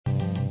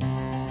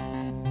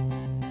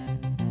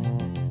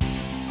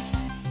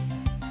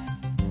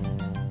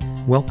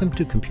Welcome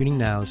to Computing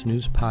Now's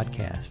news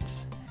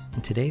podcasts.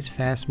 In today's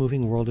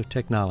fast-moving world of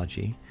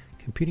technology,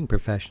 computing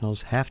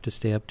professionals have to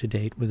stay up to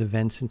date with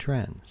events and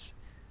trends.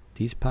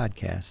 These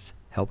podcasts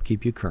help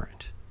keep you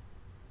current.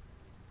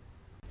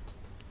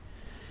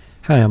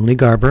 Hi, I'm Lee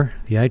Garber,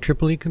 the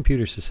IEEE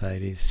Computer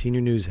Society's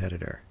Senior News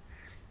Editor.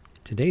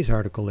 Today's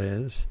article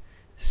is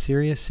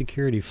Serious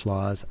Security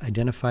Flaws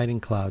Identified in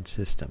Cloud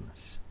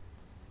Systems.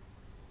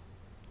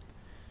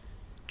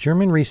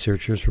 German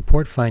researchers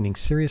report finding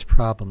serious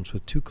problems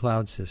with two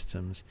cloud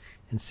systems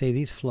and say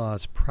these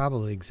flaws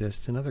probably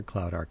exist in other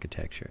cloud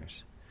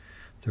architectures.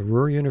 The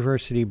Ruhr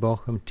University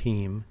Bochum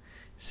team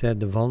said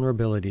the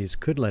vulnerabilities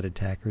could let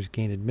attackers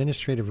gain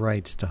administrative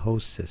rights to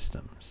host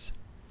systems.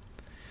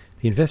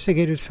 The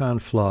investigators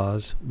found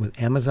flaws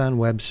with Amazon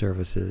Web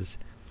Services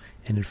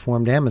and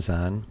informed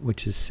Amazon,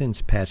 which has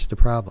since patched the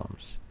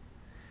problems.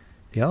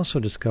 They also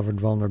discovered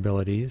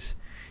vulnerabilities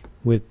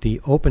with the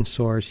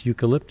open-source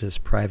Eucalyptus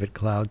private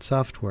cloud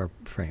software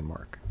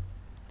framework.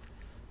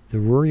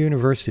 The Ruhr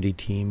University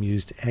team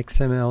used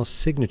XML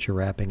signature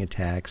wrapping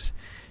attacks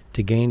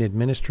to gain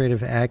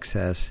administrative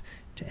access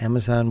to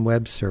Amazon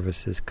Web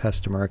Services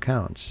customer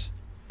accounts.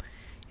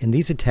 In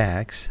these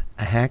attacks,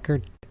 a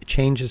hacker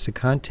changes the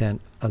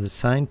content of the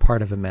signed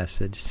part of a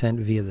message sent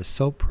via the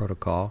SOAP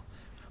protocol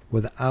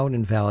without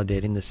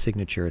invalidating the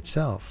signature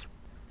itself.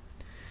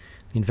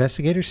 The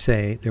investigators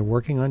say they're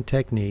working on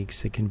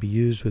techniques that can be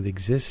used with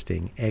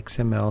existing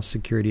XML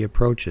security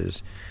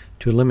approaches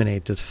to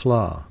eliminate this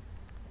flaw.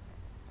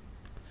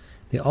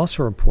 They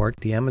also report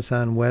the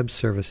Amazon Web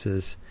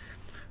Services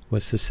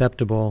was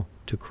susceptible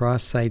to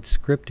cross-site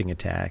scripting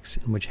attacks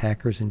in which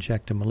hackers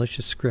inject a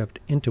malicious script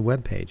into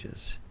web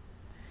pages.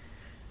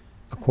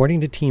 According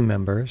to team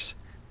members,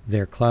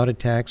 their cloud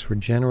attacks were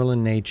general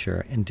in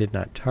nature and did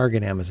not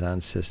target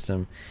Amazon's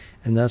system,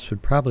 and thus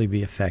would probably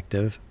be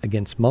effective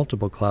against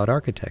multiple cloud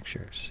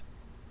architectures.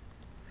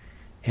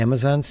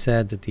 Amazon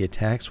said that the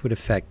attacks would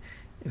affect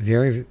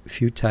very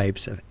few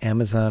types of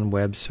Amazon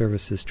Web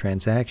Services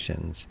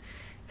transactions,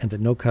 and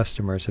that no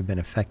customers have been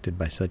affected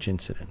by such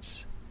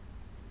incidents.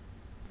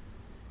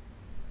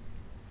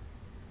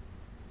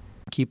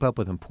 Keep up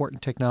with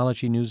important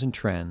technology news and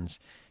trends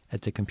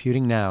at the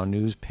Computing Now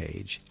news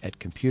page at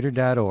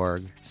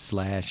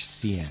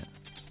computer.org/cn.